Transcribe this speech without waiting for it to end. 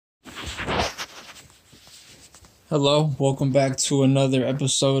Hello, welcome back to another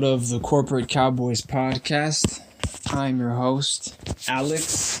episode of the Corporate Cowboys podcast. I'm your host,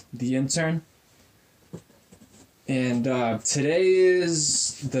 Alex, the intern. And today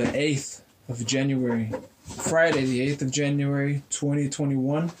is the 8th of January, Friday the 8th of January,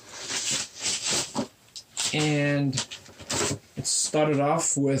 2021. And it started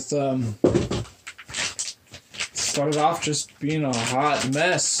off just being a hot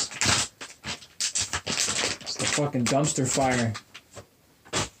mess. The fucking dumpster fire.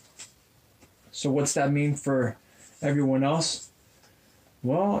 So what's that mean for everyone else?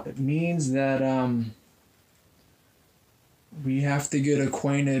 Well, it means that we have to get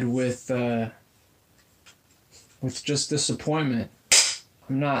acquainted with just disappointment.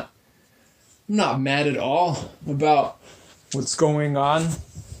 I'm not mad at all about what's going on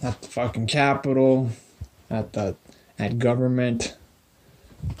at the fucking Capitol, at government,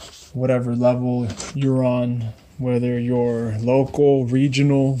 whatever level you're on, whether you're local,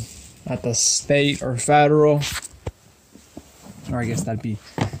 regional, at the state or federal, or I guess that'd be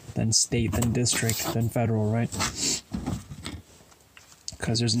then state, then district, then federal, right?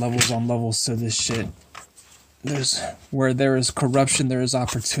 Because there's levels on levels to this shit. Where there is corruption, there is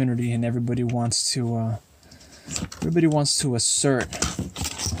opportunity, and everybody wants to assert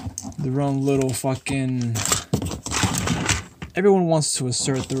their own little fucking. Everyone wants to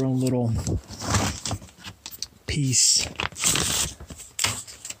assert their own little piece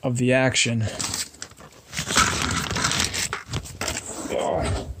of the action.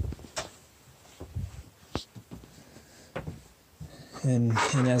 And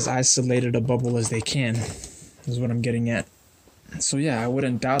as isolated a bubble as they can is what I'm getting at. So yeah, I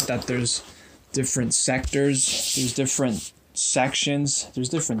wouldn't doubt that there's different sectors, there's different sections, there's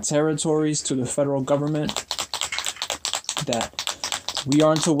different territories to the federal government that we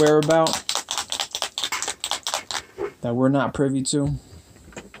aren't aware about, that we're not privy to.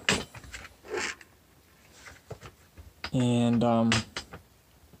 And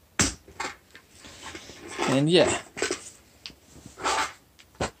yeah.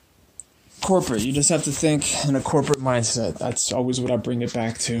 Corporate, you just have to think in a corporate mindset. That's always what I bring it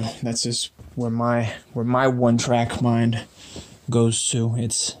back to. That's just where my one-track mind goes to.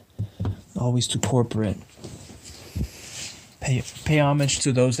 It's always to corporate. Pay homage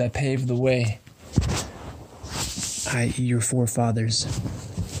to those that paved the way, i.e. your forefathers,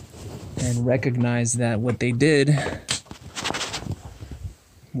 and recognize that what they did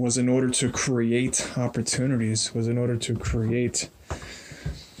was in order to create opportunities, was in order to create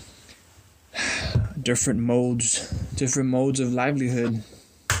different modes of livelihood,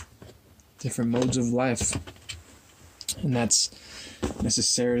 different modes of life. And that's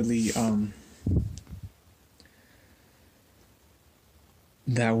necessarily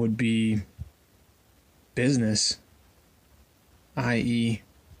that would be business, i.e.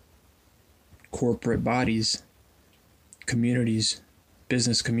 corporate bodies, communities,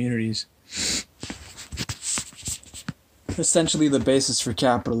 business communities. Essentially the basis for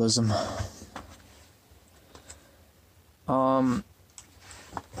capitalism. Oh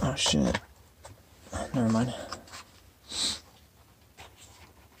shit. Never mind.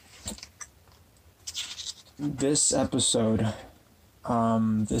 This episode, I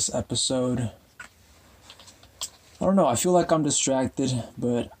don't know, I feel like I'm distracted,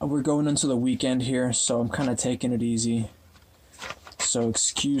 but we're going into the weekend here, so I'm kind of taking it easy. So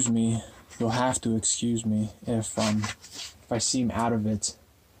excuse me, you'll have to excuse me if I seem out of it.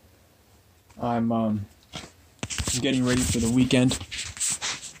 I'm getting ready for the weekend,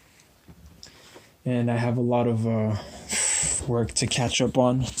 and I have a lot of work to catch up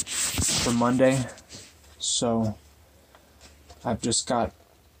on for Monday, so I've just got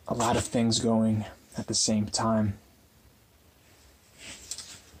a lot of things going at the same time.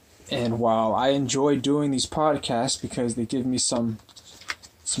 And while I enjoy doing these podcasts because they give me some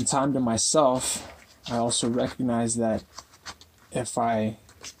time to myself, I also recognize that if I'm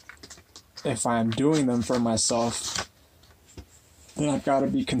doing them for myself, then I've got to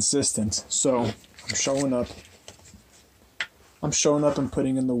be consistent. So I'm showing up and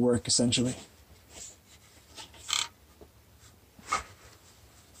putting in the work, essentially.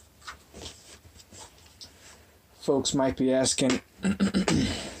 Folks might be asking,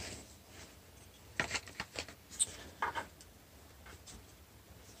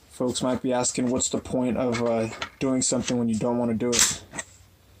 what's the point of doing something when you don't want to do it?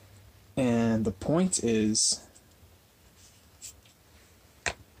 And the point is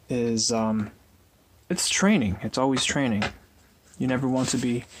it's training. It's always training. You never want to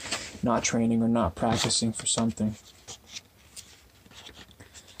be not training or not practicing for something.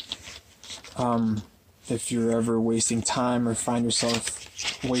 if you're ever wasting time or find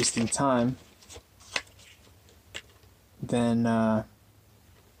yourself wasting time, then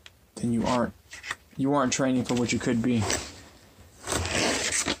you aren't training for what you could be.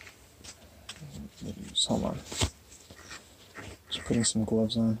 Hold on. Just putting some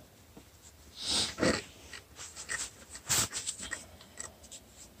gloves on.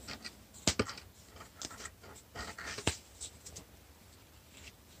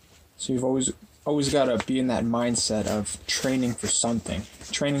 So you've always got to be in that mindset of training for something,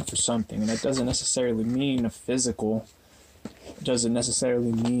 and that doesn't necessarily mean a physical. It doesn't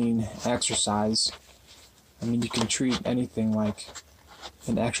necessarily mean exercise. I mean, you can treat anything like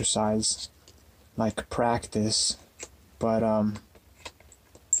an exercise, like practice, but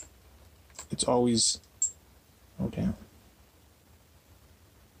it's always, oh damn,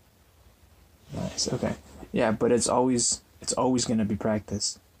 nice, okay, yeah, but it's always going to be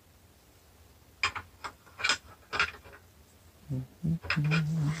practice.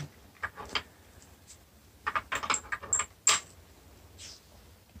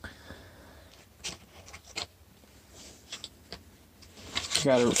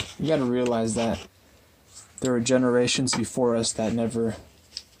 You gotta realize that there were generations before us that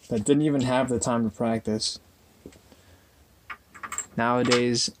didn't even have the time to practice.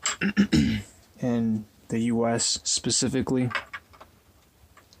 Nowadays, in the US specifically,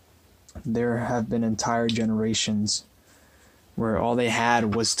 there have been entire generations where all they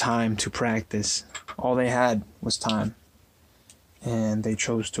had was time to practice. All they had was time, and they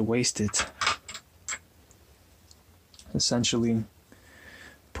chose to waste it. Essentially,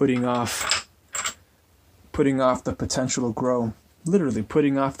 putting off the potential to grow. Literally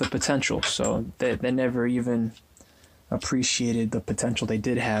putting off the potential. So they never even appreciated the potential they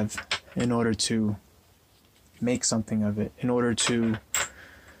did have in order to make something of it, in order to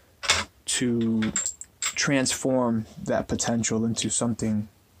transform that potential into something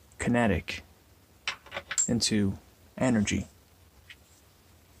kinetic, into energy.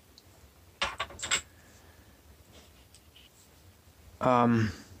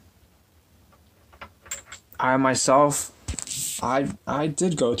 I myself, I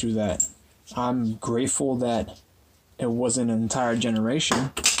did go through that. I'm grateful that it wasn't an entire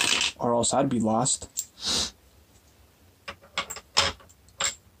generation, or else I'd be lost.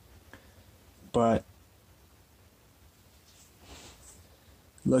 But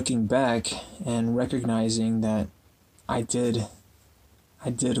looking back and recognizing that I did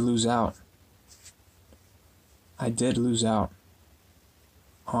lose out. I did lose out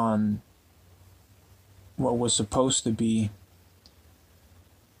on what was supposed to be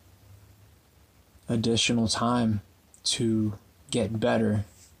additional time to get better,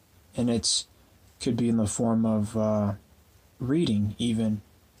 and it could be in the form of reading, even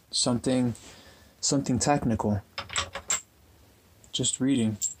something technical. Just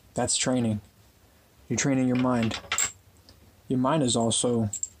reading, that's training. You're training your mind. Your mind is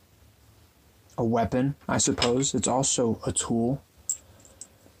also a weapon, I suppose. It's also a tool.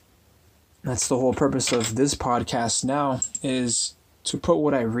 That's the whole purpose of this podcast now, is to put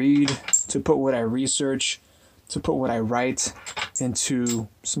what I read, to put what I research, to put what I write into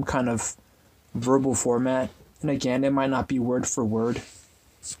some kind of verbal format. And again, it might not be word for word,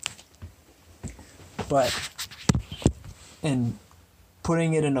 but in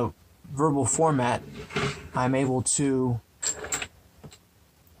putting it in a verbal format, I'm able to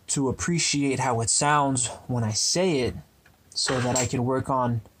appreciate how it sounds when I say it, so that I can work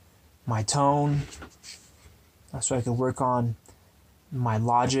on my tone, so I can work on my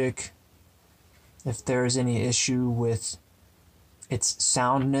logic, if there's any issue with its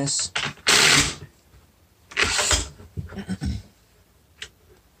soundness.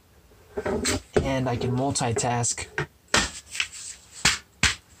 And I can multitask.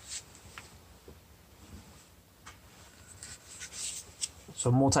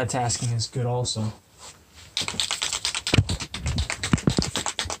 So multitasking is good also.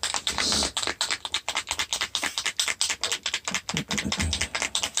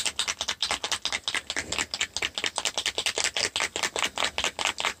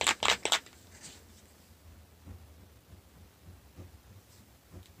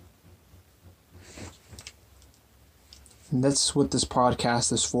 And that's what this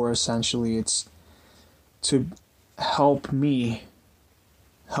podcast is for, essentially. It's to help me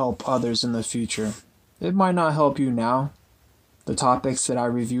help others in the future. It might not help you now. The topics that I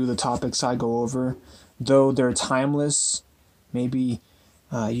review, the topics I go over, though they're timeless, maybe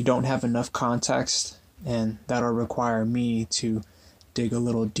you don't have enough context, and that'll require me to dig a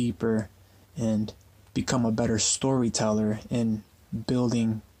little deeper and become a better storyteller in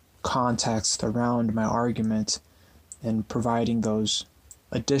building context around my argument and providing those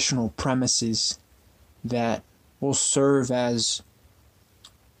additional premises that will serve as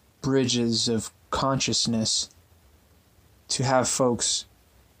bridges of consciousness to have folks,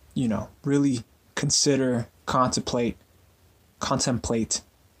 really consider, contemplate,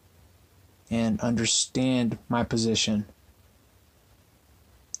 and understand my position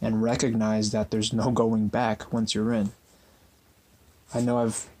and recognize that there's no going back once you're in. I know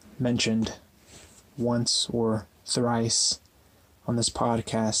I've mentioned once or thrice on this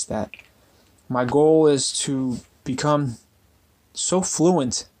podcast that my goal is to become so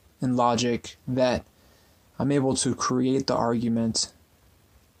fluent in logic that I'm able to create the argument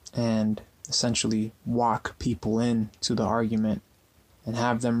and essentially walk people into the argument and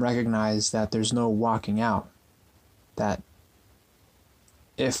have them recognize that there's no walking out. That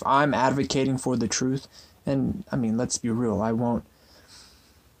if I'm advocating for the truth, and let's be real, I won't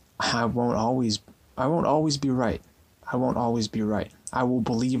always be right. I won't always be right. I will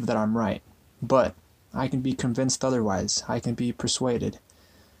believe that I'm right, but I can be convinced otherwise. I can be persuaded.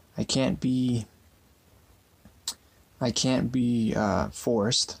 I can't be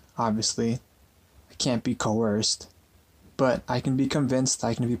forced, obviously. I can't be coerced, but I can be convinced,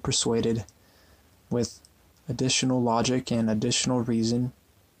 I can be persuaded with additional logic and additional reason.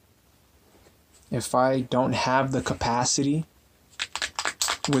 If I don't have the capacity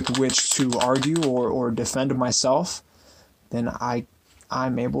with which to argue or defend myself, then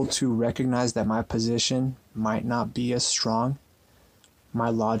I'm able to recognize that my position might not be as strong. My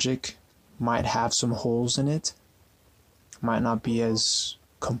logic might have some holes in it, might not be as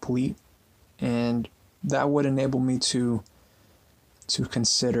complete, and that would enable me to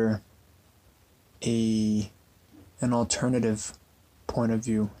consider an alternative point of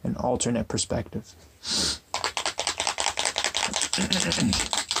view, an alternate perspective.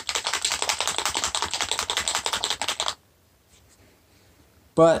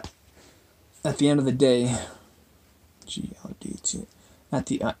 But at the end of the day, at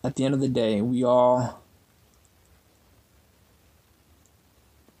the end of the day, we all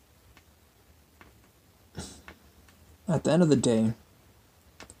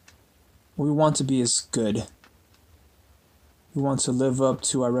we want to be as good. We want to live up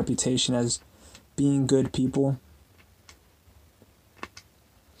to our reputation as being good people.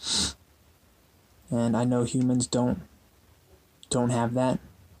 And I know humans don't have that.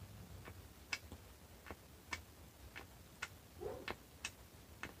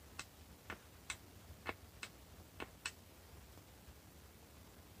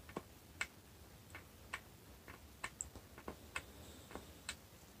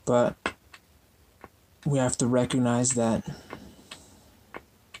 But we have to recognize that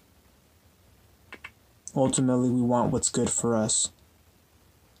ultimately we want what's good for us.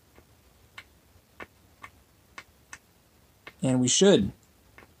 And we should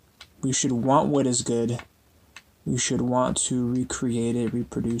want what is good. We should want to recreate it,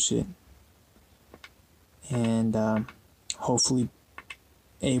 reproduce it, and hopefully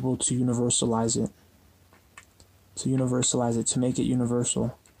able to universalize it. To make it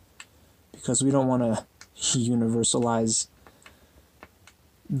universal. Because we don't want to universalize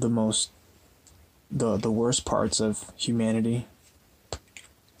the worst parts of humanity.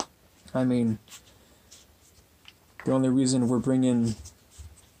 The only reason we're bringing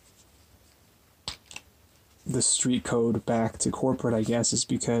the street code back to corporate, I guess, is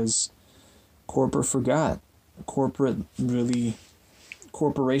because corporate forgot.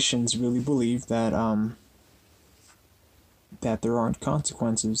 Corporations really believe that that there aren't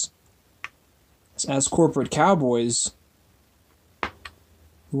consequences. As corporate cowboys,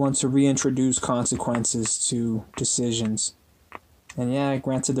 we want to reintroduce consequences to decisions. And yeah,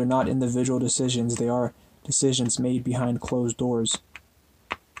 granted, they're not individual decisions, they are decisions made behind closed doors.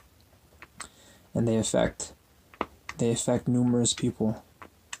 And they affect numerous people.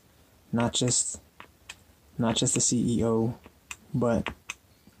 Not just the CEO, but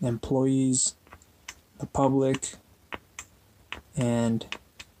employees, the public, and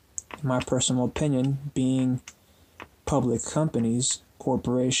in my personal opinion, being public companies,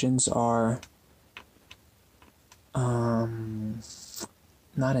 corporations are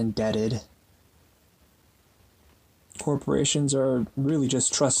not indebted. Corporations are really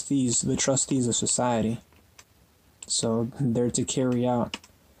just the trustees of society. So they're to carry out,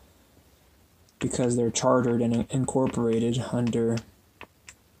 because they're chartered and incorporated under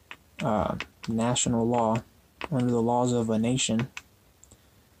national law, under the laws of a nation.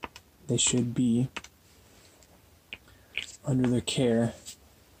 They should be under the care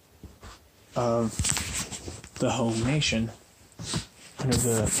of the home nation.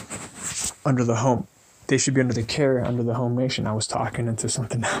 under the home. They should be under the care, under the home nation. I was talking into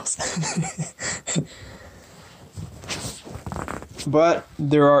something else. But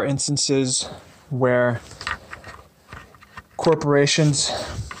there are instances where corporations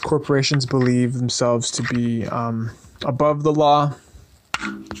believe themselves to be above the law,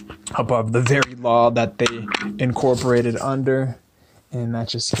 above the very law that they incorporated under, and that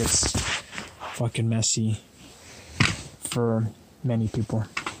just gets fucking messy for many people.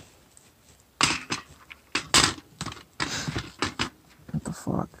 What the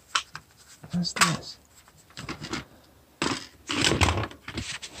fuck? What is this?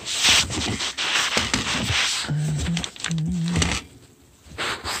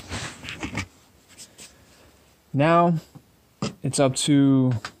 Now, it's up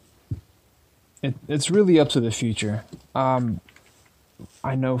to... It's really up to the future. I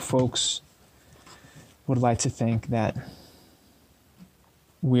know folks would like to think that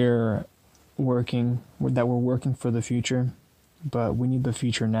we're working for the future, but we need the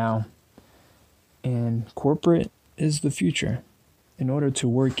future now. And corporate is the future. In order to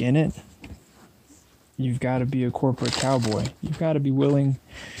work in it, you've got to be a corporate cowboy. You've got to be willing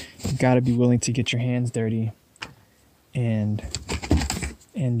to get your hands dirty and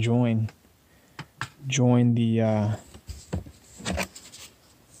join in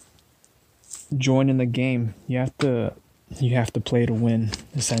the game. You have to play to win,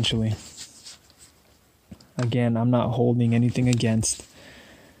 essentially. Again, I'm not holding anything against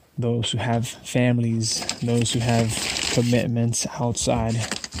those who have families, those who have commitments outside.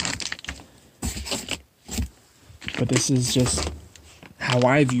 But this is just how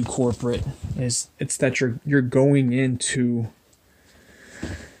I view corporate. It's that you're going into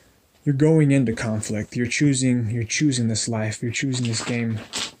conflict. You're choosing this life. You're choosing this game.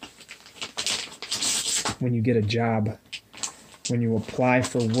 When you get a job, when you apply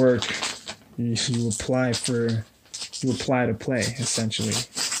for work, you apply to play, essentially.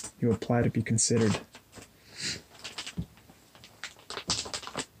 You apply to be considered.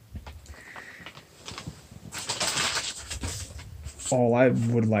 All I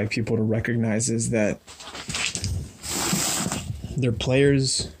would like people to recognize is that they're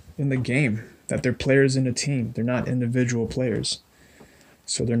players in the game, that they're players in a team. They're not individual players.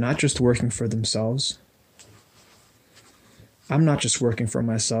 So they're not just working for themselves. I'm not just working for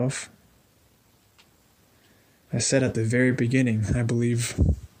myself. I said at the very beginning, I believe,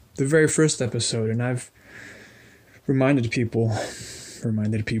 the very first episode, and I've reminded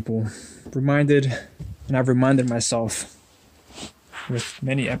myself with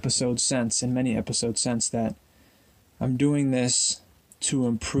many episodes since that I'm doing this to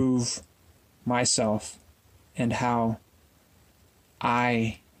improve myself and how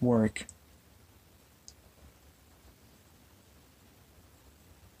I work.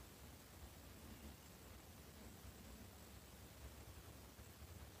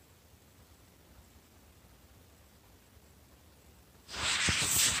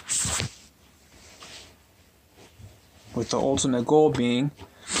 With the ultimate goal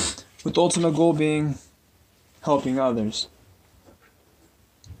being helping others.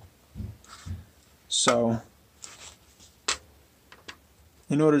 So,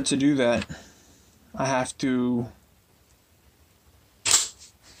 in order to do that, I have to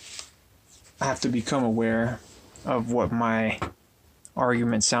become aware of what my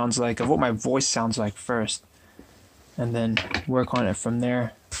argument sounds like, of what my voice sounds like first, and then work on it from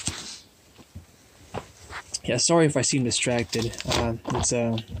there. Yeah, sorry if I seem distracted.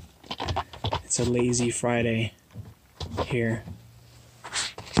 It's a lazy Friday here,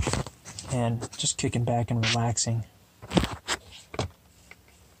 and just kicking back and relaxing.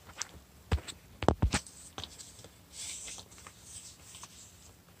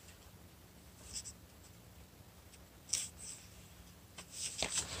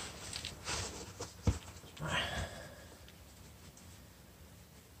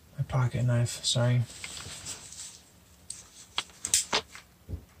 My pocket knife, sorry.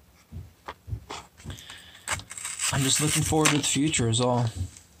 I'm just looking forward to the future is all.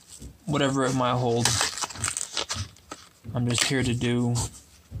 Whatever it might hold. I'm just here to do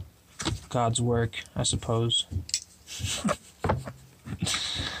God's work, I suppose.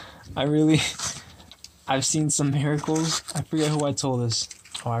 I've seen some miracles. I forget who I told this.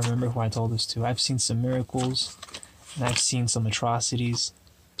 Oh, I remember who I told this to. I've seen some miracles, and I've seen some atrocities.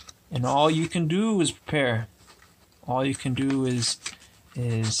 And all you can do is prepare. All you can do is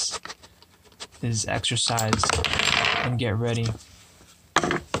exercise and get ready.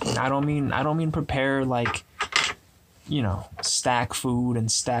 And I don't mean prepare like, stack food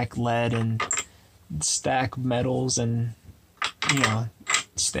and stack lead and stack metals and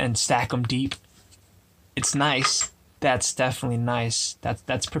and stack them deep. It's nice. That's definitely nice.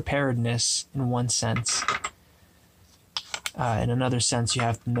 That's preparedness in one sense. In another sense, you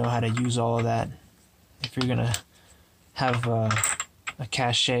have to know how to use all of that. If you're gonna have a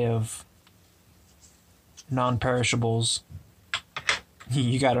cache of non-perishables,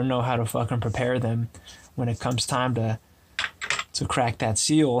 you gotta know how to fucking prepare them when it comes time to crack that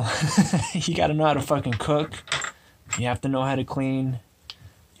seal. You gotta know how to fucking cook. You have to know how to clean.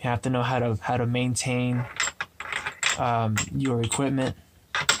 You have to know how to maintain your equipment.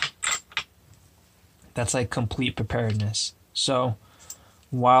 That's like complete preparedness. So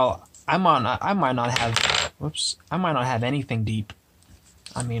while I might not have anything deep.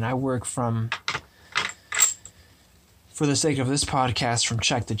 I mean, I work for the sake of this podcast, from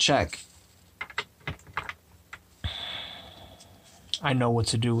check to check. I know what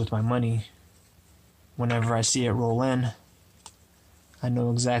to do with my money whenever I see it roll in. I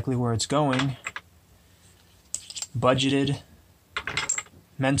know exactly where it's going. Budgeted,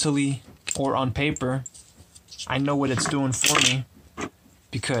 mentally, or on paper. I know what it's doing for me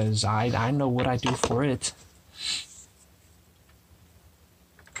because I know what I do for it.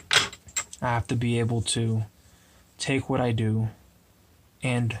 I have to be able to take what I do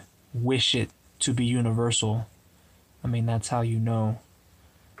and wish it to be universal. I mean, that's how you know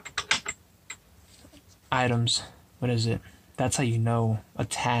items. What is it? That's how you know a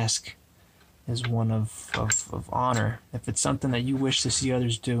task is one of honor. If it's something that you wish to see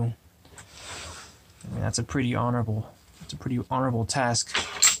others do, I mean, that's a pretty honorable task.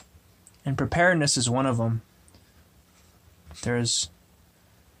 And preparedness is one of them. There's,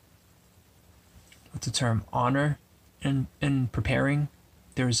 what's the term? Honor in preparing.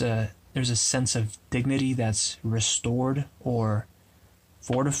 There's a sense of dignity that's restored or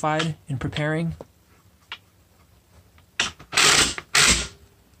fortified in preparing.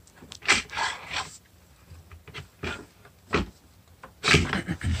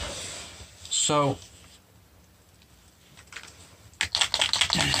 So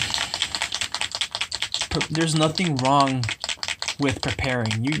there's nothing wrong with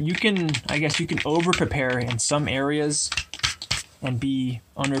preparing. You can over prepare in some areas and be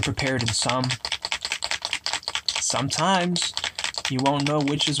under prepared in some. Sometimes you won't know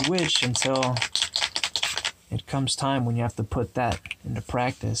which is which until it comes time when you have to put that into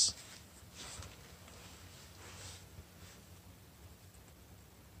practice.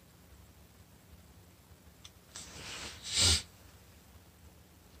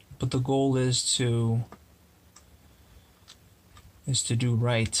 But the goal is to do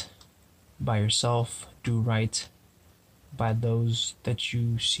right by yourself, do right by those that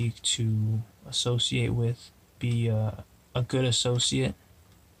you seek to associate with, be a good associate,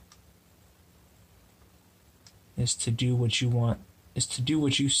 is to do what you want, is to do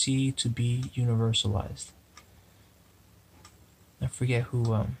what you see to be universalized. I forget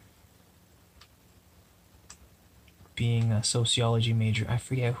who, being a sociology major, I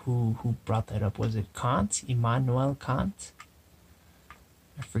forget who brought that up. Was it Kant? Immanuel Kant?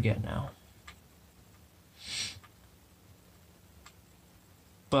 I forget now.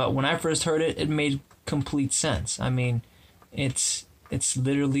 But when I first heard it, it made complete sense. I mean, it's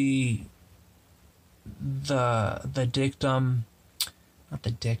literally the dictum, not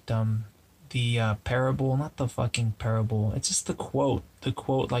the dictum, the parable, not the fucking parable. It's just the quote,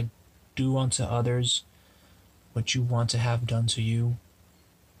 like, do unto others what you want to have done to you.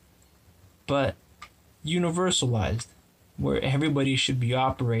 But universalized, where everybody should be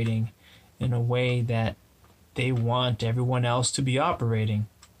operating in a way that they want everyone else to be operating.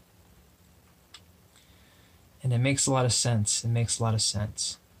 And it makes a lot of sense.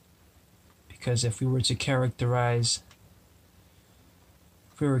 Because if we were to characterize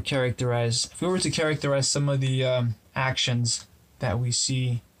some of the actions that we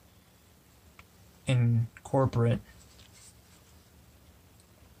see in corporate,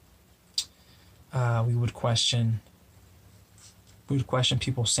 we would question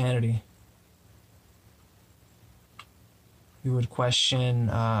people's sanity. We would question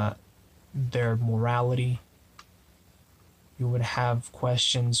their morality. We would have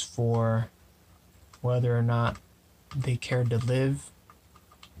questions for whether or not they cared to live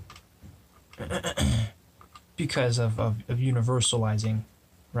because of universalizing,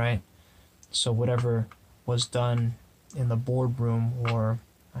 right? So whatever was done in the boardroom, or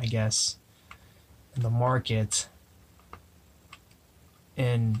I guess in the market,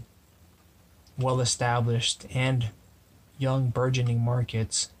 in well-established and young burgeoning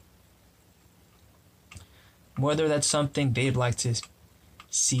markets, whether that's something they'd like to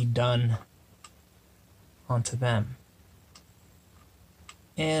see done onto them.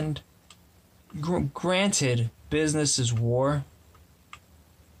 And granted, business is war,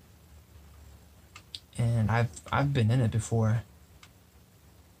 and I've been in it before.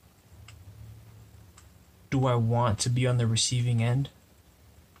 Do I want to be on the receiving end?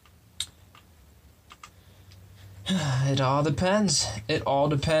 It all depends. It all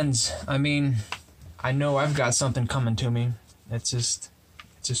depends. I mean, I know I've got something coming to me. It's just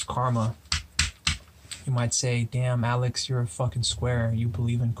karma. You might say, damn, Alex, you're a fucking square. You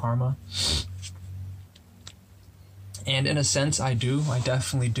believe in karma? And in a sense, I do. I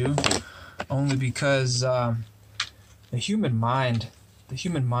definitely do. Only because the human brain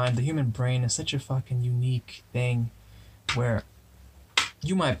is such a fucking unique thing where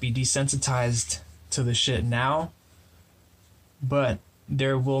you might be desensitized to the shit now, but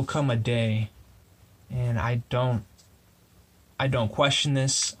there will come a day, and I don't question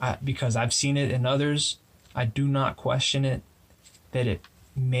this because I've seen it in others. I do not question it that it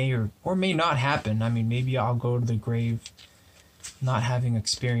may or may not happen. I mean, maybe I'll go to the grave not having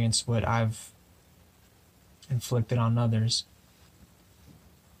experienced what I've inflicted on others.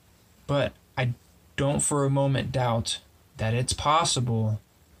 But I don't for a moment doubt that it's possible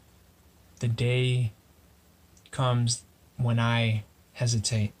the day comes when I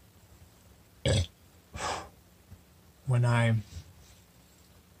hesitate. When I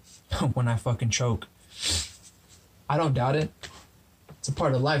fucking choke. I don't doubt it. It's a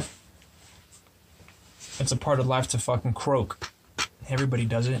part of life. It's a part of life to fucking croak. Everybody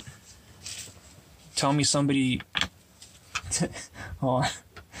does it. Tell me somebody... Oh,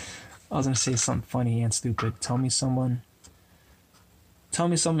 I was gonna say something funny and stupid. Show me someone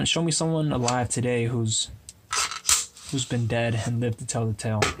alive today who's been dead and lived to tell the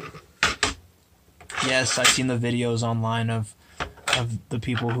tale. Yes, I've seen the videos online of the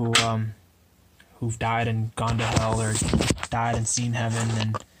people who've died and gone to hell or died and seen heaven,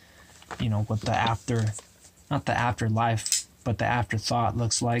 and you know what not the afterlife, but the afterthought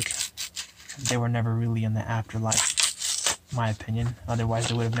looks like. They were never really in the afterlife, my opinion. Otherwise,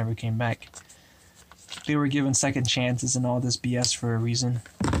 they would have never came back. They were given second chances and all this BS for a reason.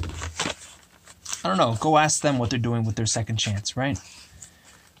 I don't know. Go ask them what they're doing with their second chance, right?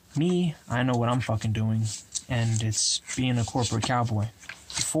 Me, I know what I'm fucking doing, and it's being a corporate cowboy.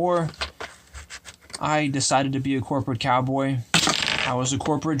 Before I decided to be a corporate cowboy, I was a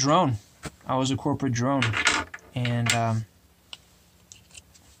corporate drone. And, I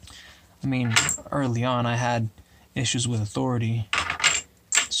mean, early on, I had issues with authority.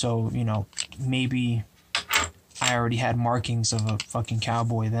 So, you know, maybe I already had markings of a fucking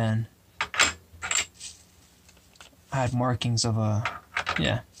cowboy then. I had markings of a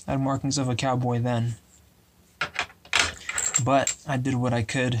cowboy then. But I did what I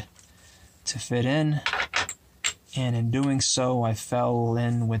could to fit in. And in doing so, I fell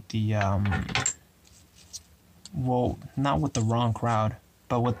in with the, well, not with the wrong crowd,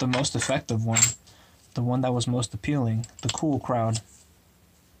 but with the most effective one. The one that was most appealing. The cool crowd.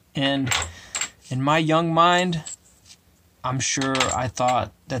 And in my young mind, I'm sure I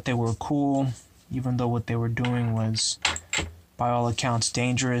thought that they were cool, even though what they were doing was, by all accounts,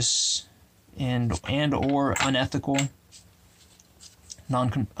 dangerous and or unethical,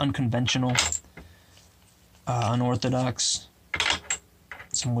 unconventional, unorthodox.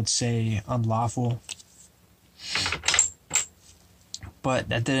 Some would say unlawful. But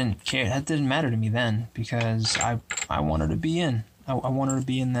that didn't matter to me then, because I wanted to be in. I wanted to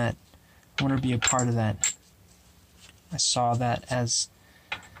be in that. I wanted to be a part of that. I saw that as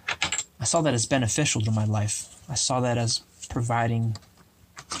beneficial to my life. I saw that as providing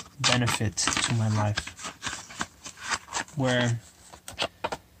benefit to my life. Where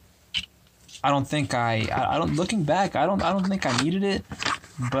looking back, I don't think I needed it,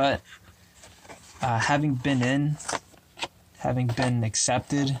 but having been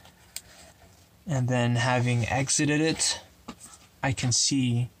accepted, and then having exited it, I can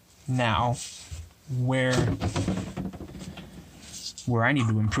see now where I need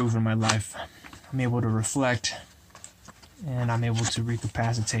to improve in my life. I'm able to reflect, and I'm able to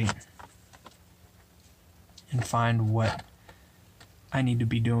recapacitate and find what I need to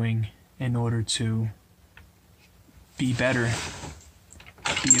be doing in order to be better,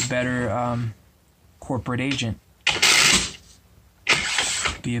 be a better corporate agent,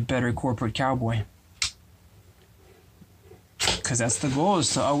 be a better corporate cowboy. Because that's the goal,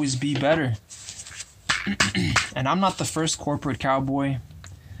 is to always be better. And I'm not the first corporate cowboy.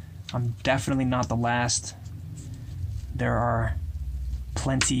 I'm definitely not the last. There are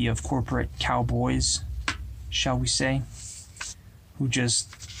plenty of corporate cowboys, shall we say, who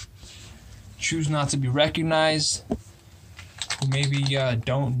just choose not to be recognized, who maybe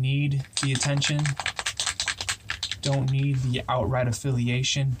don't need the attention, don't need the outright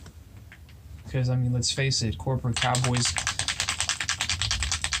affiliation. Because, I mean, let's face it, corporate cowboys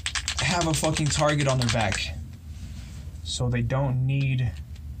have a fucking target on their back. So they don't need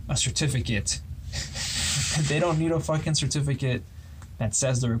a certificate. They don't need a fucking certificate that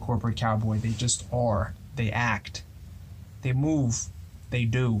says they're a corporate cowboy. They just are. They act. They move. They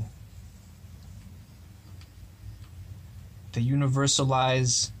do. They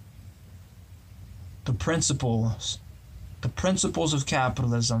universalize the principles of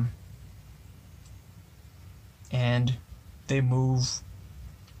capitalism, and they move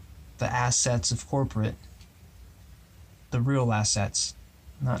the assets of corporate, the real assets,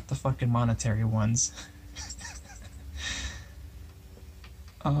 not the fucking monetary ones.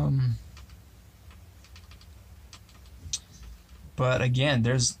 But again,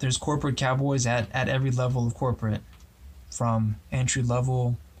 there's corporate cowboys at every level of corporate, from entry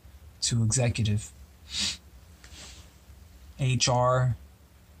level to executive, HR,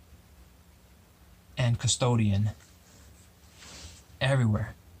 and custodian.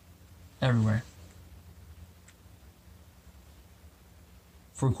 Everywhere.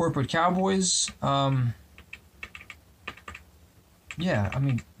 For corporate cowboys, yeah, I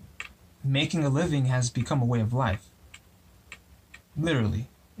mean, making a living has become a way of life. Literally.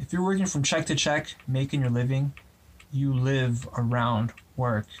 If you're working from check to check, making your living, you live around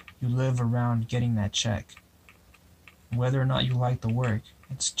work. You live around getting that check. Whether or not you like the work,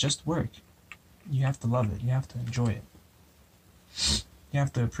 it's just work. You have to love it. You have to enjoy it. You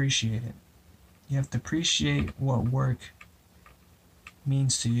have to appreciate it. You have to appreciate what work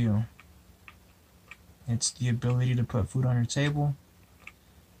means to you. It's the ability to put food on your table.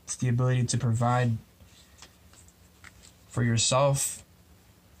 It's the ability to provide for yourself,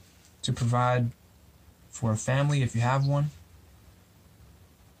 to provide for a family if you have one.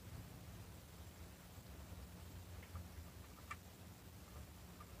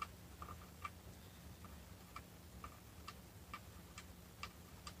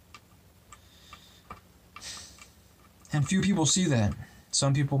 And few people see that.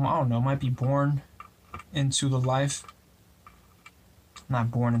 Some people, I don't know, might be born into the life,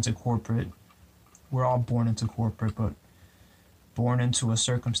 not born into corporate. We're all born into corporate, but born into a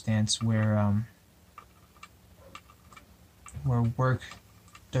circumstance where work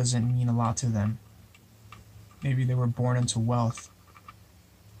doesn't mean a lot to them. Maybe they were born into wealth,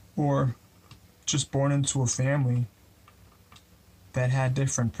 or just born into a family that had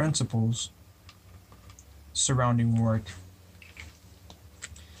different principles surrounding work.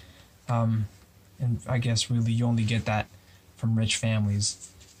 And I guess really you only get that from rich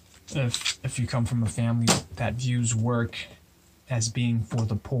families. If you come from a family that views work as being for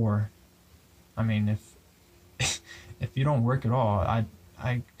the poor, I mean, if you don't work at all,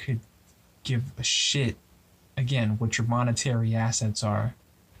 I could give a shit, again, what your monetary assets are.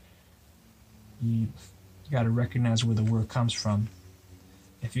 You got to recognize where the work comes from.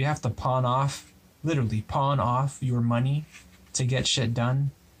 If you have to literally pawn off your money to get shit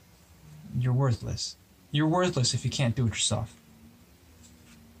done, you're worthless. You're worthless if you can't do it yourself.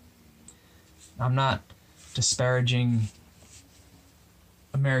 I'm not disparaging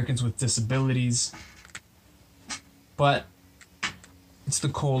Americans with disabilities, but it's the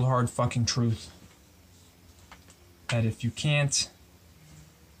cold, hard fucking truth that if you can't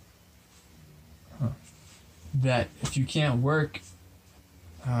work,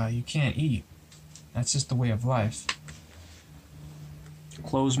 you can't eat. That's just the way of life.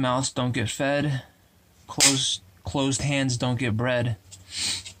 Closed mouths don't get fed. Closed hands don't get bread.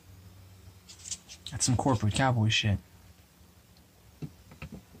 That's some corporate cowboy shit.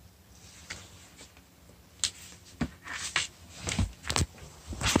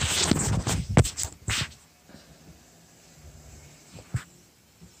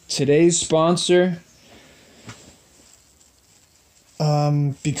 Today's sponsor,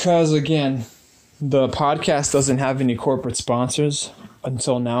 because again, the podcast doesn't have any corporate sponsors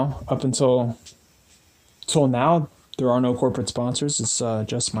until now. Up until now, there are no corporate sponsors. It's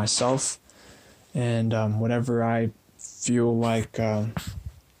just myself and whatever I feel like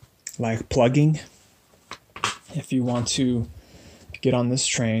plugging. If you want to get on this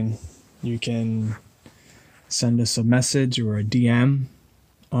train, you can send us a message or a DM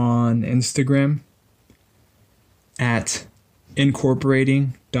on Instagram at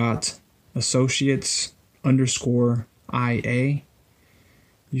incorporating.associates_IA.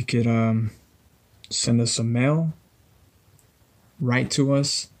 You could send us a mail, write to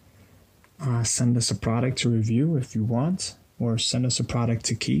us, send us a product to review if you want, or send us a product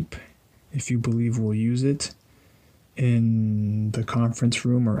to keep if you believe we'll use it in the conference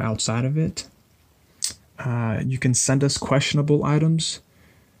room or outside of it. You can send us questionable items.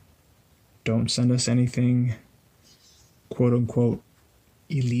 Don't send us anything quote unquote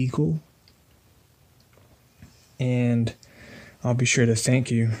illegal. And I'll be sure to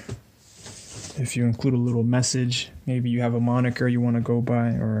thank you if you include a little message. Maybe you have a moniker you want to go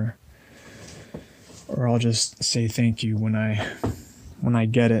by, or I'll just say thank you when I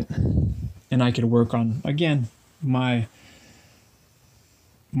get it, and I could work on, again, my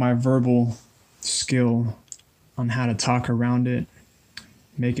verbal skill on how to talk around it,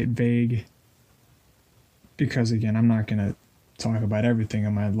 make it vague, because again, I'm not going to talk about everything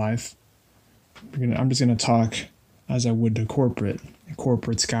in my life. I'm just going to talk as I would to corporate.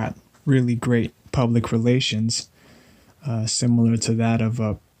 Corporate's got really great public relations, similar to that of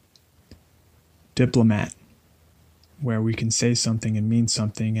a diplomat, where we can say something and mean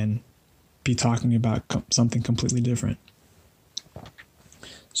something and be talking about something completely different.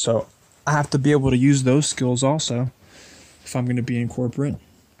 So I have to be able to use those skills also if I'm going to be in corporate.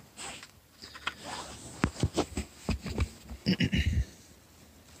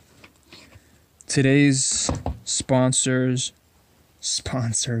 Today's sponsor is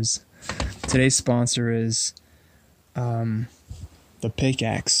the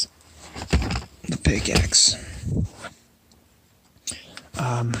pickaxe.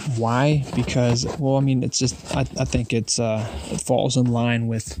 Why? Because, well, I mean, it's just, I think it falls in line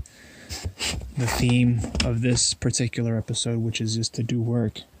with the theme of this particular episode, which is just to do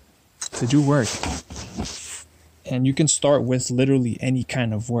work. And you can start with literally any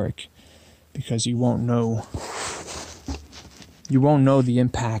kind of work, because you won't know the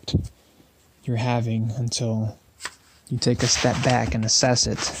impact you're having until you take a step back and assess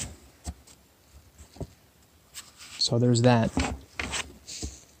it. So there's that.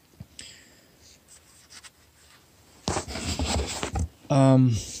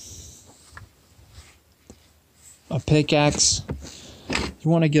 A pickaxe, you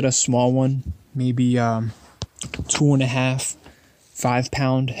want to get a small one, maybe 2.5, 5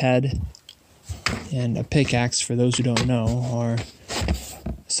 pound head. And a pickaxe, for those who don't know, are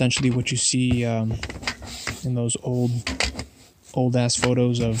essentially what you see in those old ass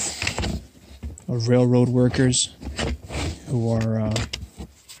photos of railroad workers who are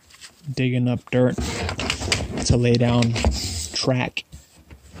digging up dirt to lay down track,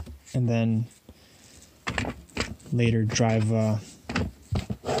 and then later drive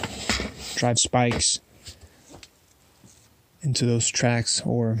spikes into those tracks,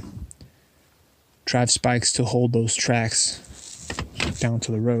 or drive spikes to hold those tracks down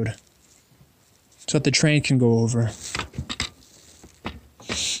to the road so that the train can go over.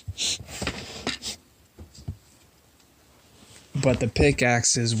 But the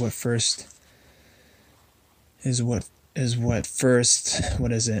pickaxe is what first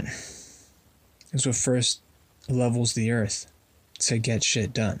levels the earth to get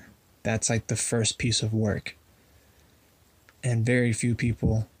shit done. That's like the first piece of work. And very few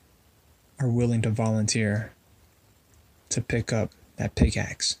people are willing to volunteer to pick up that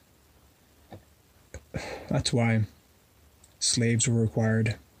pickaxe. That's why slaves were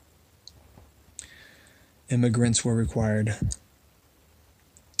required. Immigrants were required.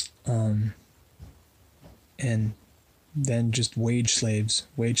 And then just wage slaves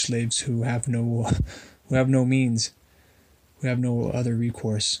who have no means, who have no other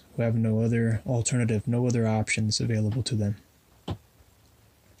recourse, who have no other alternative, no other options available to them.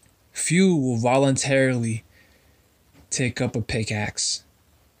 Few will voluntarily take up a pickaxe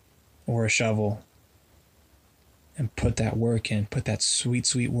or a shovel and put that work in, put that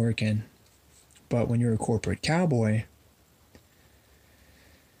sweet work in. But when you're a corporate cowboy,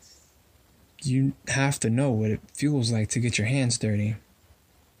 you have to know what it feels like to get your hands dirty.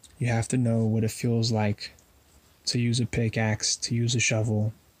 You have to know what it feels like to use a pickaxe, to use a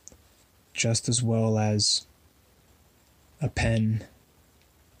shovel, just as well as a pen,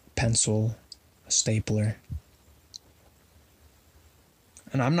 pencil, a stapler.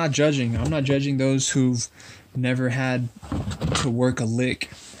 And I'm not judging those who've never had to work a lick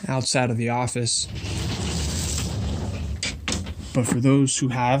outside of the office. But for those who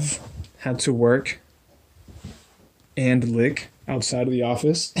have had to work and lick outside of the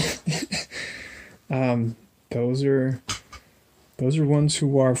office, those are ones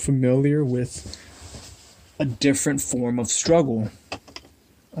who are familiar with a different form of struggle,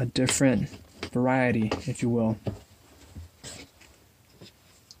 a different variety, if you will.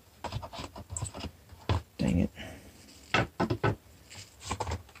 Dang it.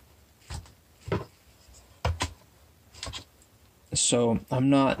 So I'm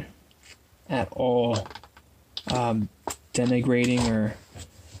not at all denigrating or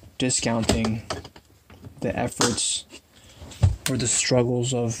discounting the efforts or the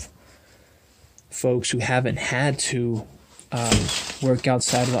struggles of folks who haven't had to work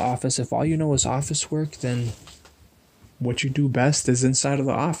outside of the office. If all you know is office work, then what you do best is inside of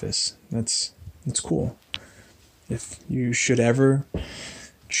the office. That's cool. If you should ever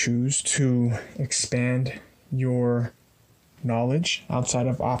choose to expand your knowledge outside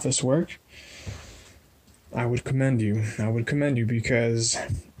of office work, I would commend you. I would commend you, because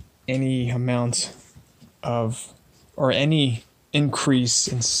any amount of, or any increase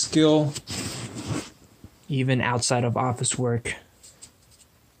in skill, even outside of office work,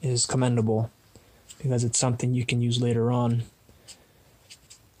 is commendable, because it's something you can use later on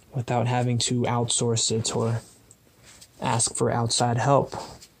without having to outsource it or ask for outside help.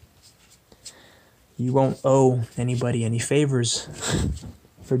 You won't owe anybody any favors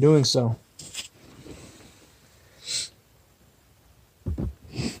for doing so.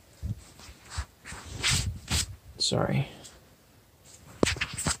 Sorry.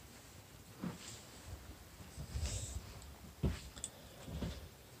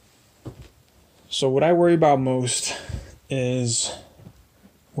 So what I worry about most is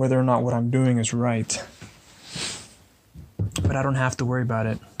whether or not what I'm doing is right. But I don't have to worry about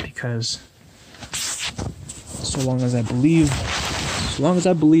it, because so long as I believe it, so long as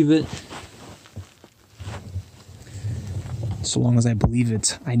I believe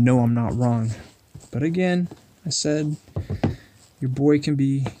it, I know I'm not wrong. But again, I said, your boy can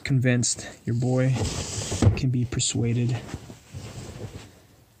be convinced, your boy can be persuaded.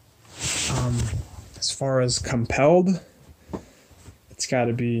 As far as compelled, it's got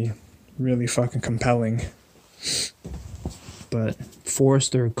to be really fucking compelling. But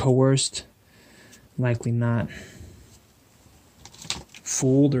forced or coerced, likely not.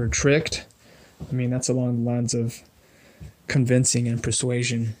 Fooled or tricked, I mean, that's along the lines of convincing and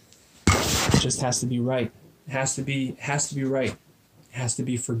persuasion. It just has to be right. It has to be right. It has to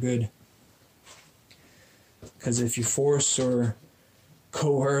be for good. Because if you force or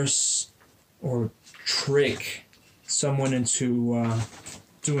coerce or trick someone into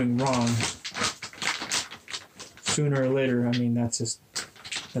doing wrong, sooner or later, I mean, that's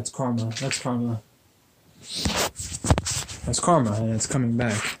karma. That's karma, and it's coming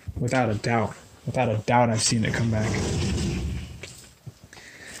back without a doubt. Without a doubt, I've seen it come back.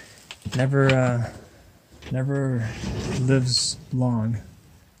 Never lives long.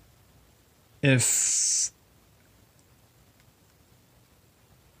 If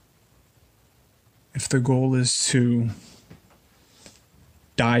the goal is to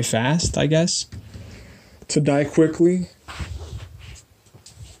die fast, I guess, to die quickly,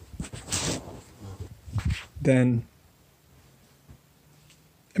 then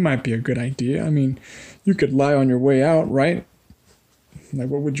it might be a good idea. I mean, you could lie on your way out, right? Like,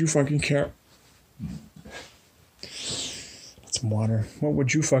 what would you fucking care? Some water. What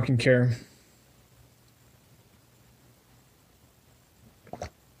would you fucking care?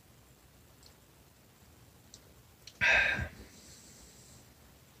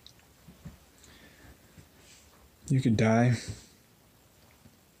 You could die.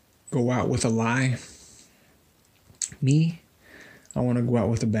 Go out with a lie. Me, I want to go out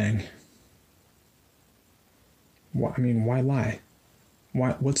with a bang. Why lie?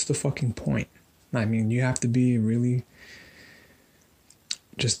 What's the fucking point? I mean, you have to be really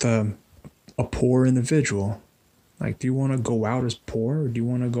just a poor individual. Like, do you want to go out as poor, or do you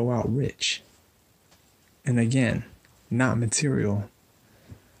want to go out rich? And again, not material.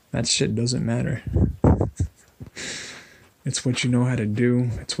 That shit doesn't matter. It's what you know how to do.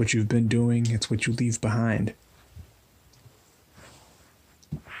 It's what you've been doing. It's what you leave behind.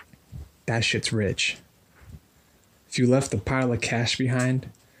 That shit's rich. If you left a pile of cash behind,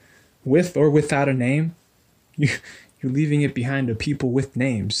 with or without a name, you're leaving it behind to people with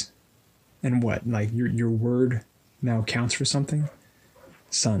names. And what? Like, your word now counts for something?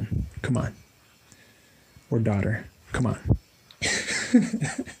 Son, come on. Or daughter, come on.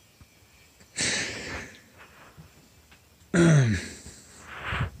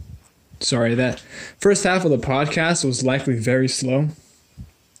 Sorry, that first half of the podcast was likely very slow.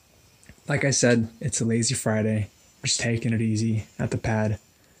 Like I said, it's a lazy Friday. We're just taking it easy at the pad.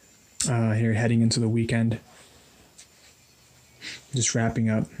 Here, heading into the weekend. Just wrapping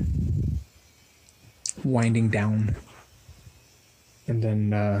up. Winding down. And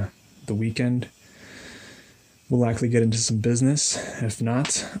then the weekend, we'll likely get into some business. If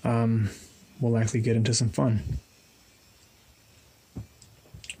not, we'll likely get into some fun.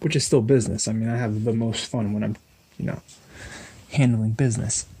 Which is still business. I mean, I have the most fun when I'm, handling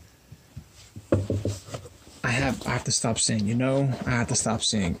business. I have to stop saying, you know, I have to stop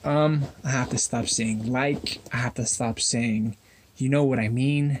saying, I have to stop saying like, I have to stop saying, you know what I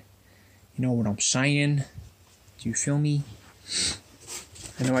mean, you know what I'm saying, do you feel me?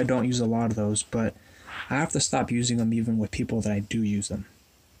 I know I don't use a lot of those, but I have to stop using them even with people that I do use them.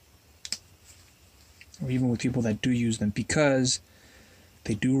 Or even with people that do use them, because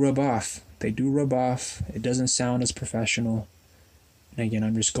they do rub off. They do rub off. It doesn't sound as professional. And again,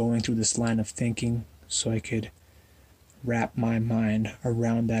 I'm just going through this line of thinking so I could wrap my mind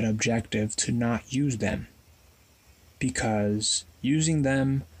around that objective to not use them. Because using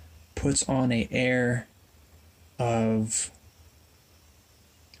them puts on an air of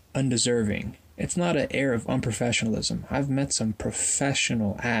undeserving. It's not an air of unprofessionalism. I've met some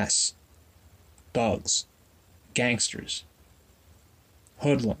professional ass thugs, gangsters,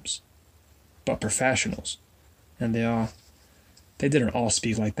 hoodlums, but professionals. And they didn't all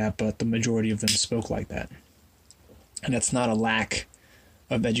speak like that, but the majority of them spoke like that. And it's not a lack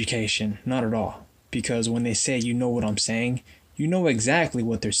of education, not at all. Because when they say, you know what I'm saying, you know exactly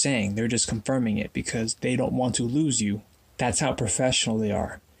what they're saying. They're just confirming it because they don't want to lose you. That's how professional they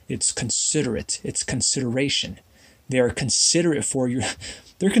are. It's considerate. It's consideration. They are considerate for your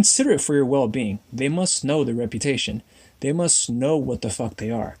they're considerate for your well-being. They must know their reputation. They must know what the fuck they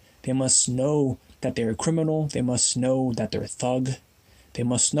are. They must know that they're a criminal. They must know that they're a thug. They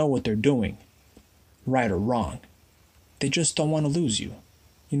must know what they're doing, right or wrong. They just don't want to lose you.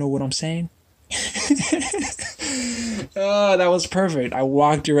 You know what I'm saying? Oh, that was perfect. I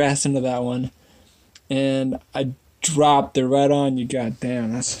walked your ass into that one. And I dropped it right on you.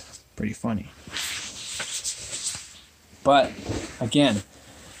 Goddamn, that's pretty funny. But, again,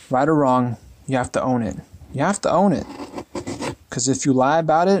 right or wrong, you have to own it. You have to own it. Because if you lie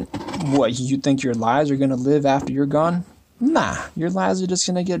about it, what, you think your lies are going to live after you're gone? Nah, your lies are just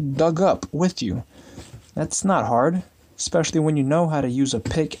going to get dug up with you. That's not hard. Especially when you know how to use a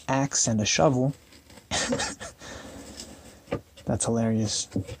pick, axe, and a shovel. That's hilarious.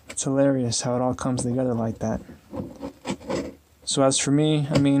 It's hilarious how it all comes together like that. So as for me,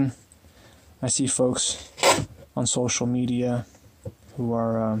 I mean, I see folks on social media who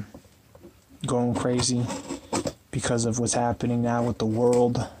are going crazy because of what's happening now with the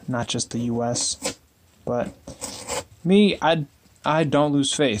world, not just the U.S. But me, I don't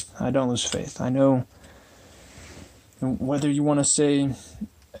lose faith. I don't lose faith. I know whether you want to say,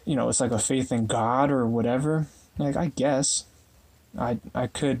 you know, it's like a faith in God or whatever, like, I guess I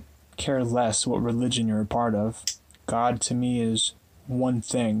could care less what religion you're a part of. God to me is one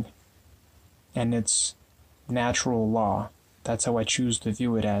thing, and it's natural law. That's how I choose to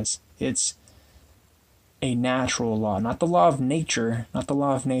view it as. It's a natural law, not the law of nature,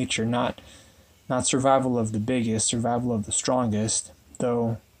 not survival of the biggest, survival of the strongest,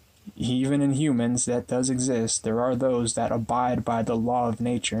 though even in humans that does exist. There are those that abide by the law of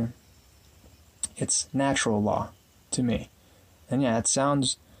nature. It's natural law to me. And yeah, it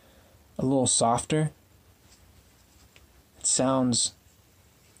sounds a little softer. It sounds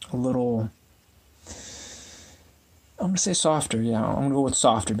a little, I'm going to say softer, yeah. I'm going to go with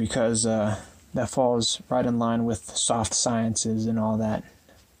softer because that falls right in line with soft sciences and all that.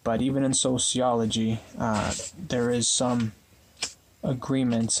 But even in sociology, there is some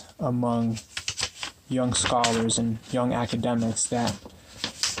agreement among young scholars and young academics that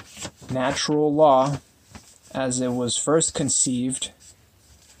natural law, as it was first conceived,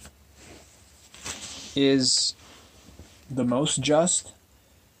 is the most just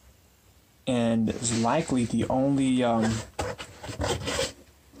and is likely the only,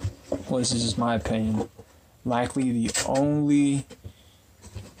 this is my opinion, likely the only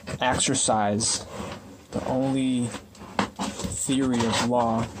exercise, the only theory of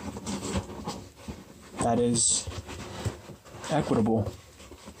law that is equitable,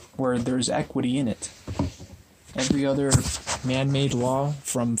 where there's equity in it. Every other man-made law,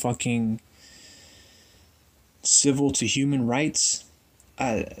 from fucking civil to human rights,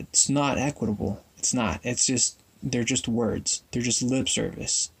 it's not equitable. It's not. It's just, they're just words. They're just lip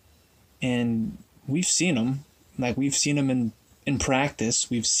service. And we've seen them. Like, we've seen them in practice.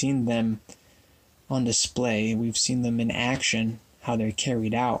 We've seen them on display. We've seen them in action, how they're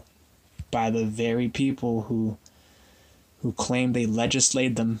carried out by the very people who claim they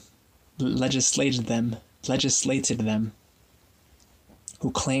legislated them, who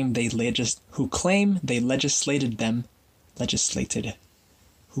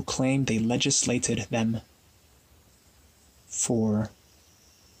claim they legislated them for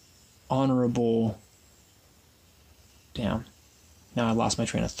honorable, now I lost my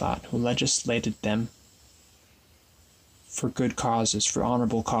train of thought, who legislated them for good causes, for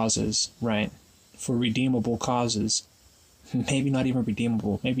honorable causes, right? for redeemable causes. Maybe not even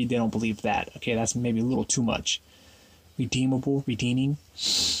redeemable. Maybe they don't believe that. Okay, that's maybe a little too much. Redeeming.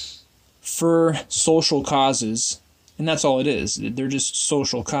 For social causes. And that's all it is. They're just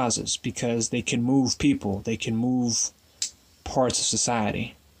social causes because they can move people. They can move parts of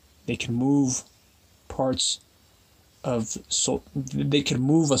society. They can move parts of they can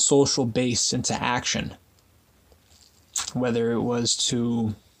move a social base into action. Whether it was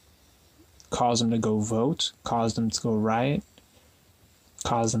to cause them to go vote, cause them to go riot,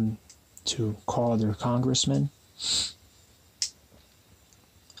 cause them to call their congressman.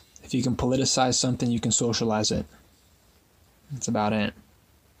 If you can politicize something, you can socialize it. That's about it.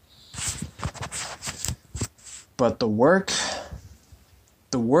 But the work,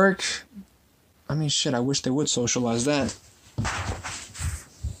 I mean, shit, I wish they would socialize that.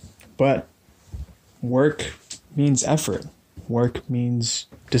 But work means effort. Work means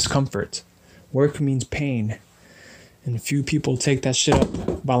discomfort. Work means pain. And few people take that shit up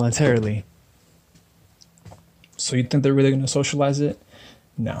voluntarily. So you think they're really going to socialize it?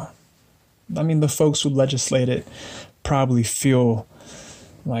 No. I mean, the folks who legislate it probably feel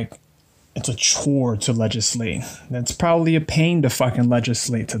like it's a chore to legislate. That's probably a pain to fucking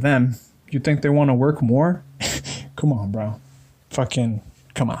legislate to them. You think they want to work more? Come on, bro. Fucking,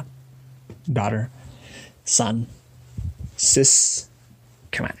 come on. Daughter, son, sis,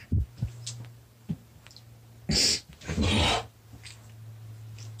 come on.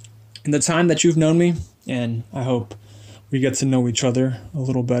 In the time that you've known me, and I hope we get to know each other a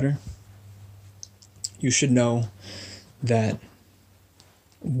little better, you should know that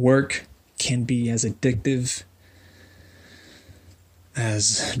work can be as addictive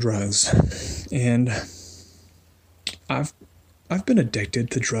as drugs. And I've been addicted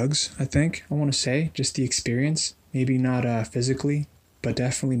to drugs, I think. I want to say just the experience, maybe not physically, but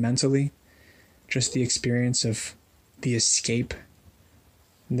definitely mentally. Just the experience of the escape.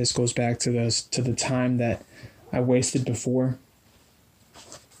 And this goes back to the time that I wasted before.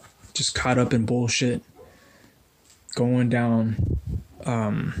 Just caught up in bullshit. Going down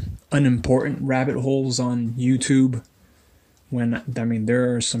unimportant rabbit holes on YouTube. When, I mean,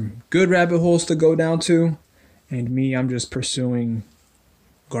 there are some good rabbit holes to go down to. And me, I'm just pursuing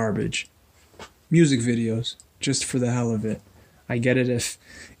garbage. Music videos, just for the hell of it. I get it if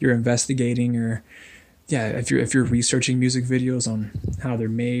you're investigating or, yeah, if you're researching music videos on how they're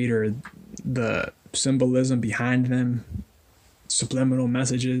made or the symbolism behind them, subliminal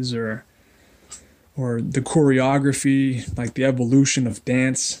messages or the choreography, like the evolution of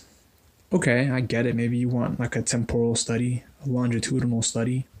dance. Okay, I get it. Maybe you want like a temporal study, a longitudinal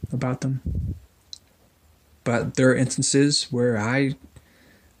study about them. But there are instances where I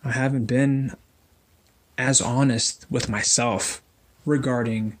haven't been as honest with myself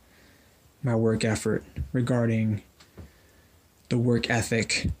regarding my work effort, regarding the work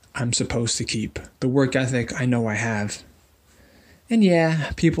ethic I'm supposed to keep, the work ethic I know I have. And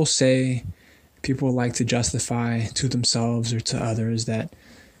yeah, people like to justify to themselves or to others that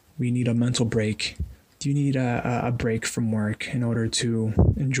we need a mental break. You need a break from work in order to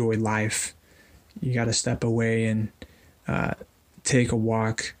enjoy life. You got to step away and take a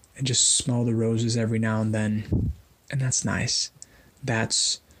walk and just smell the roses every now and then. And that's nice.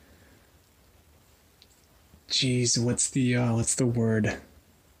 That's, geez, what's the word?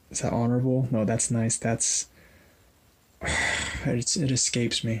 Is that honorable? No, that's nice. That's, it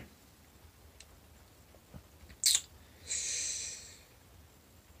escapes me.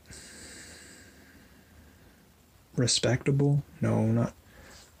 Respectable? No, not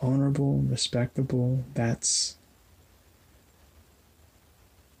honorable, respectable. That's,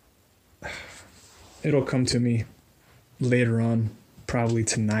 it'll come to me later on, probably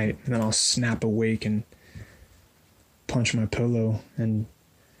tonight, and then I'll snap awake and punch my pillow and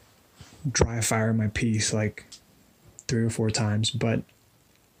dry fire my piece like 3 or 4 times, but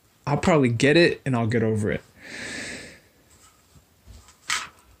I'll probably get it and I'll get over it.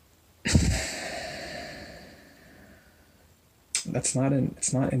 It's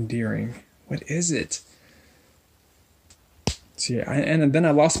not endearing. What is it? See, and then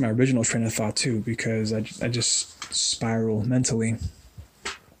I lost my original train of thought too, because I just spiral mentally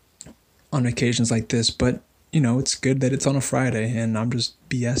on occasions like this. But you know, it's good that it's on a Friday and I'm just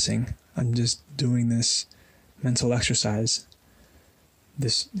BSing. I'm just doing this mental exercise,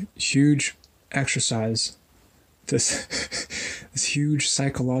 this huge exercise, this huge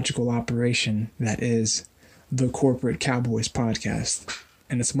psychological operation that is the Corporate Cowboys podcast.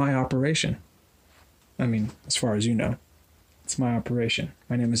 And it's my operation. I mean, as far as you know, it's my operation.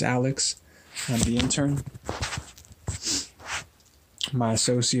 My name is Alex. I'm the intern. My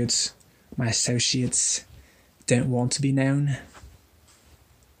associates my associates don't want to be known.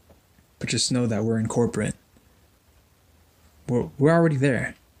 But just know that we're in corporate. We're already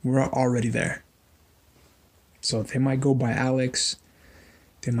there. We're already there. So they might go by Alex.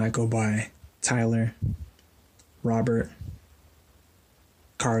 They might go by Tyler, Robert,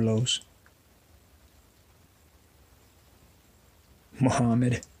 Carlos,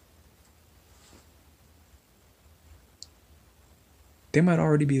 Mohammed. They might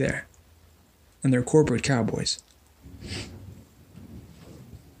already be there. And they're corporate cowboys.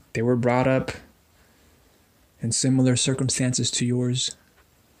 They were brought up in similar circumstances to yours,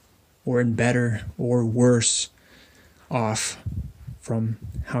 or in better or worse off from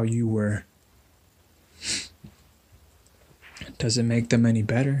how you were. Doesn't make them any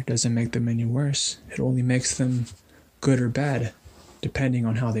better, doesn't make them any worse. It only makes them good or bad, depending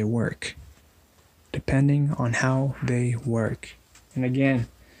on how they work. Depending on how they work. And again,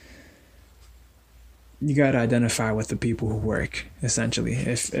 you gotta identify with the people who work, essentially.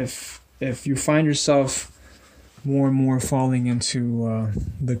 If you find yourself more and more falling into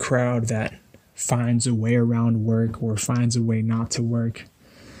the crowd that finds a way around work or finds a way not to work,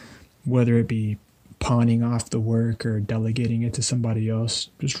 whether it be pawning off the work or delegating it to somebody else,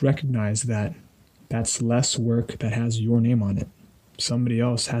 just recognize that that's less work that has your name on it. Somebody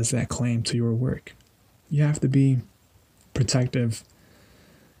else has that claim to your work. You have to be protective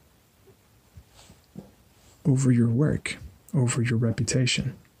over your work, over your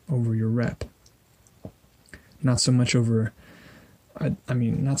reputation, over your rep. Not so much over,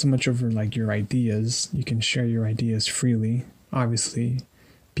 not so much over like your ideas. You can share your ideas freely. Obviously,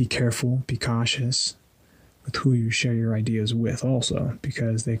 be careful, be cautious with who you share your ideas with also,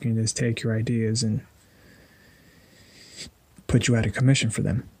 because they can just take your ideas and put you out of commission for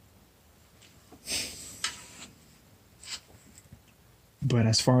them. But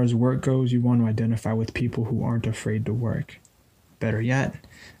as far as work goes, you want to identify with people who aren't afraid to work. Better yet,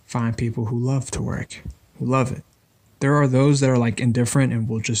 find people who love to work, who love it. There are those that are like indifferent and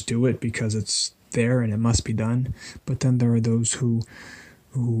will just do it because it's there and it must be done. But then there are those who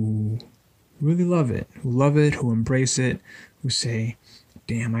really love it, who embrace it, who say,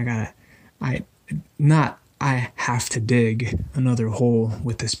 damn, I have to dig another hole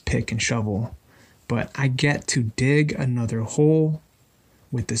with this pick and shovel, but I get to dig another hole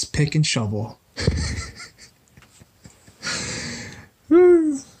with this pick and shovel.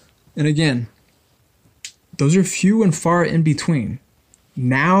 And again, those are few and far in between.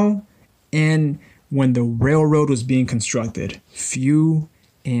 Now and when the railroad was being constructed, few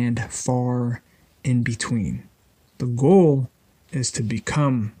and far in between. The goal is to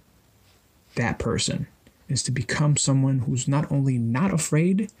become that person, is to become someone who's not only not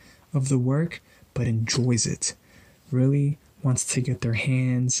afraid of the work, but enjoys it, really wants to get their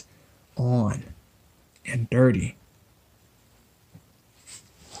hands on and dirty.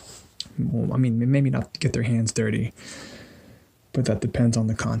 Well, maybe not get their hands dirty, but that depends on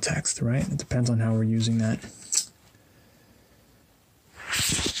the context, right? It depends on how we're using that.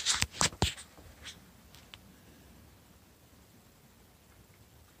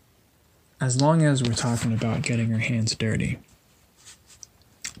 As long as we're talking about getting our hands dirty,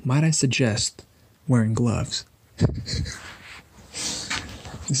 might I suggest wearing gloves?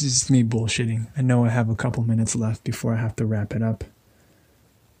 This is me bullshitting. I know I have a couple minutes left before I have to wrap it up.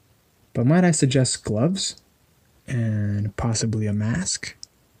 But might I suggest gloves and possibly a mask?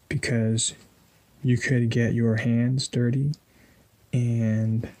 Because you could get your hands dirty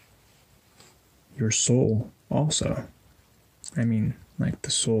and your soul also. Like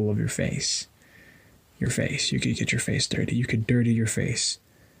the soul of your face. Your face. You could get your face dirty. You could dirty your face.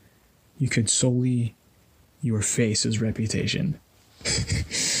 You could sully your face's reputation.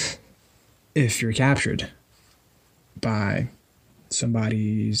 If you're captured by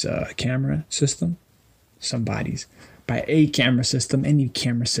somebody's camera system, by a camera system, any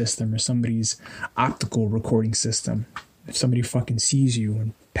camera system, or somebody's optical recording system. If somebody fucking sees you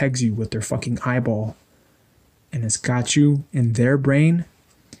and pegs you with their fucking eyeball and it's got you in their brain,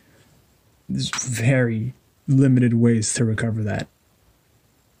 there's very limited ways to recover that.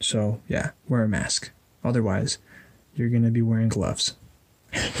 So yeah, wear a mask. Otherwise, you're going to be wearing gloves.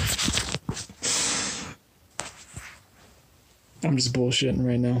 I'm just bullshitting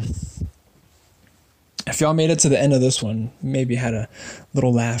right now. If y'all made it to the end of this one, maybe had a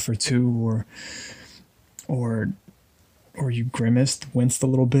little laugh or two, or you grimaced, winced a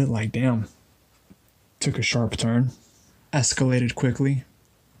little bit, like damn, took a sharp turn, escalated quickly.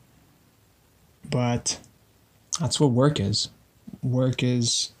 But that's what work is. Work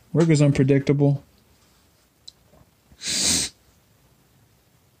is unpredictable.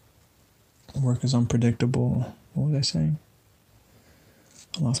 Work is unpredictable. What was I saying?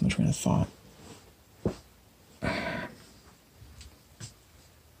 I lost my train of thought.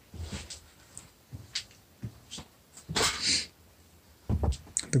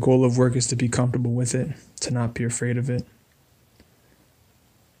 The goal of work is to be comfortable with it, to not be afraid of it.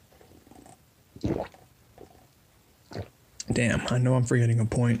 Damn, I know I'm forgetting a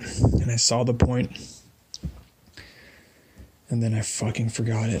point, and I saw the point, and then I fucking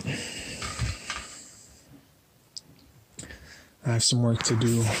forgot it. I have some work to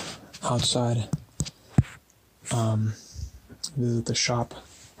do outside. Visit the shop.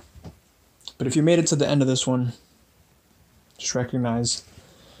 But if you made it to the end of this one, just recognize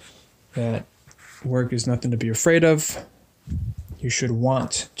that work is nothing to be afraid of. You should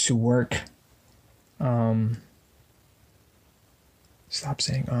want to work. Stop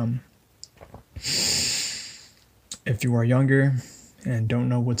saying If you are younger and don't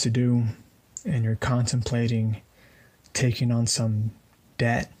know what to do and you're contemplating taking on some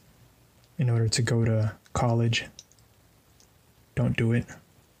debt in order to go to college, don't do it.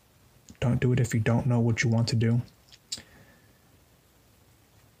 Don't do it if you don't know what you want to do.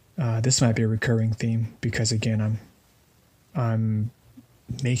 This might be a recurring theme because, again, I'm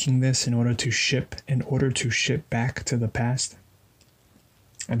making this in order to ship back to the past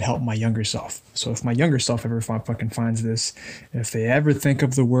and help my younger self. So if my younger self ever fucking finds this, if they ever think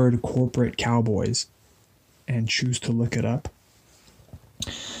of the word corporate cowboys and choose to look it up,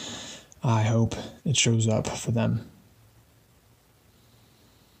 I hope it shows up for them.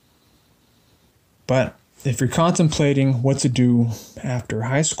 But if you're contemplating what to do after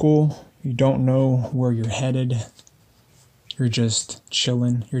high school, you don't know where you're headed, you're just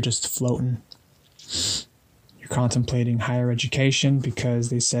chilling, you're just floating, you're contemplating higher education because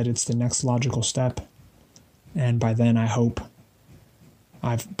they said it's the next logical step, and by then I hope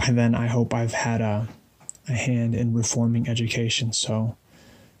I've had a hand in reforming education so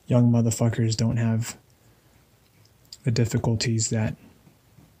young motherfuckers don't have the difficulties that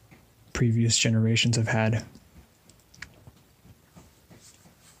previous generations have had.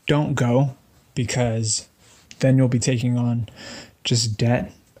 Don't go, because then you'll be taking on just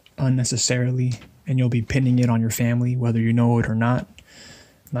debt unnecessarily, and you'll be pinning it on your family, whether you know it or not.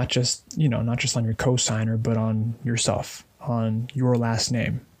 Not just on your cosigner, but on yourself, on your last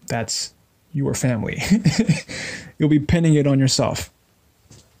name. That's your family. You'll be pinning it on yourself.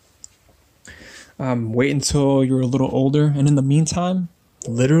 Wait until you're a little older, and in the meantime,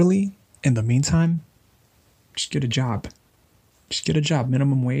 literally, in the meantime, just get a job. Just get a job,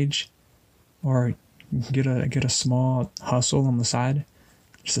 minimum wage, or get a small hustle on the side,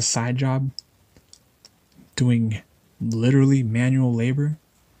 just a side job, doing literally manual labor.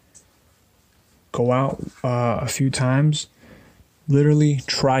 Go out a few times, literally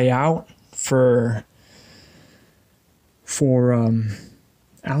try out for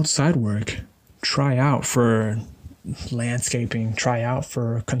outside work, try out for landscaping, try out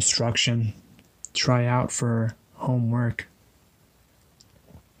for construction, try out for homework,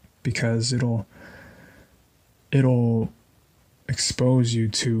 because it'll expose you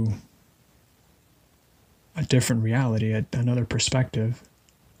to a different reality, another perspective.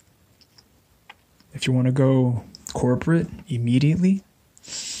 If you want to go corporate immediately,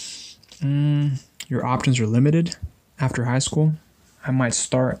 your options are limited after high school. I might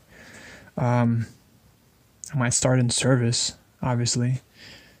start in service, obviously.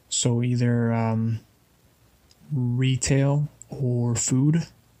 So either retail or food.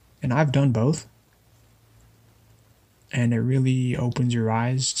 And I've done both. And it really opens your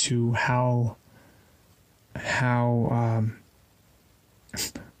eyes to how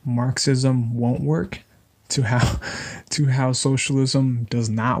Marxism won't work, to how socialism does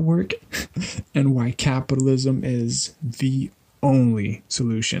not work, and why capitalism is the only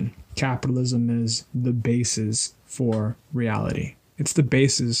solution. Capitalism is the basis for reality. It's the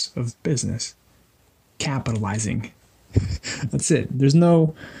basis of business. Capitalizing. That's it. There's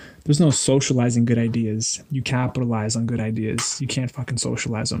no socializing good ideas. You capitalize on good ideas. You can't fucking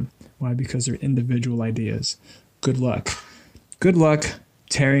socialize them. Why? Because they're individual ideas. Good luck. Good luck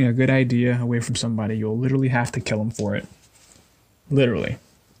tearing a good idea away from somebody. You'll literally have to kill them for it. Literally.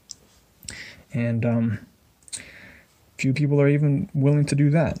 And few people are even willing to do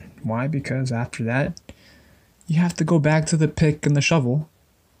that. Why? Because after that, you have to go back to the pick and the shovel.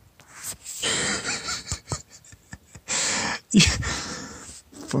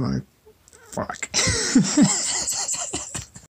 Fuck.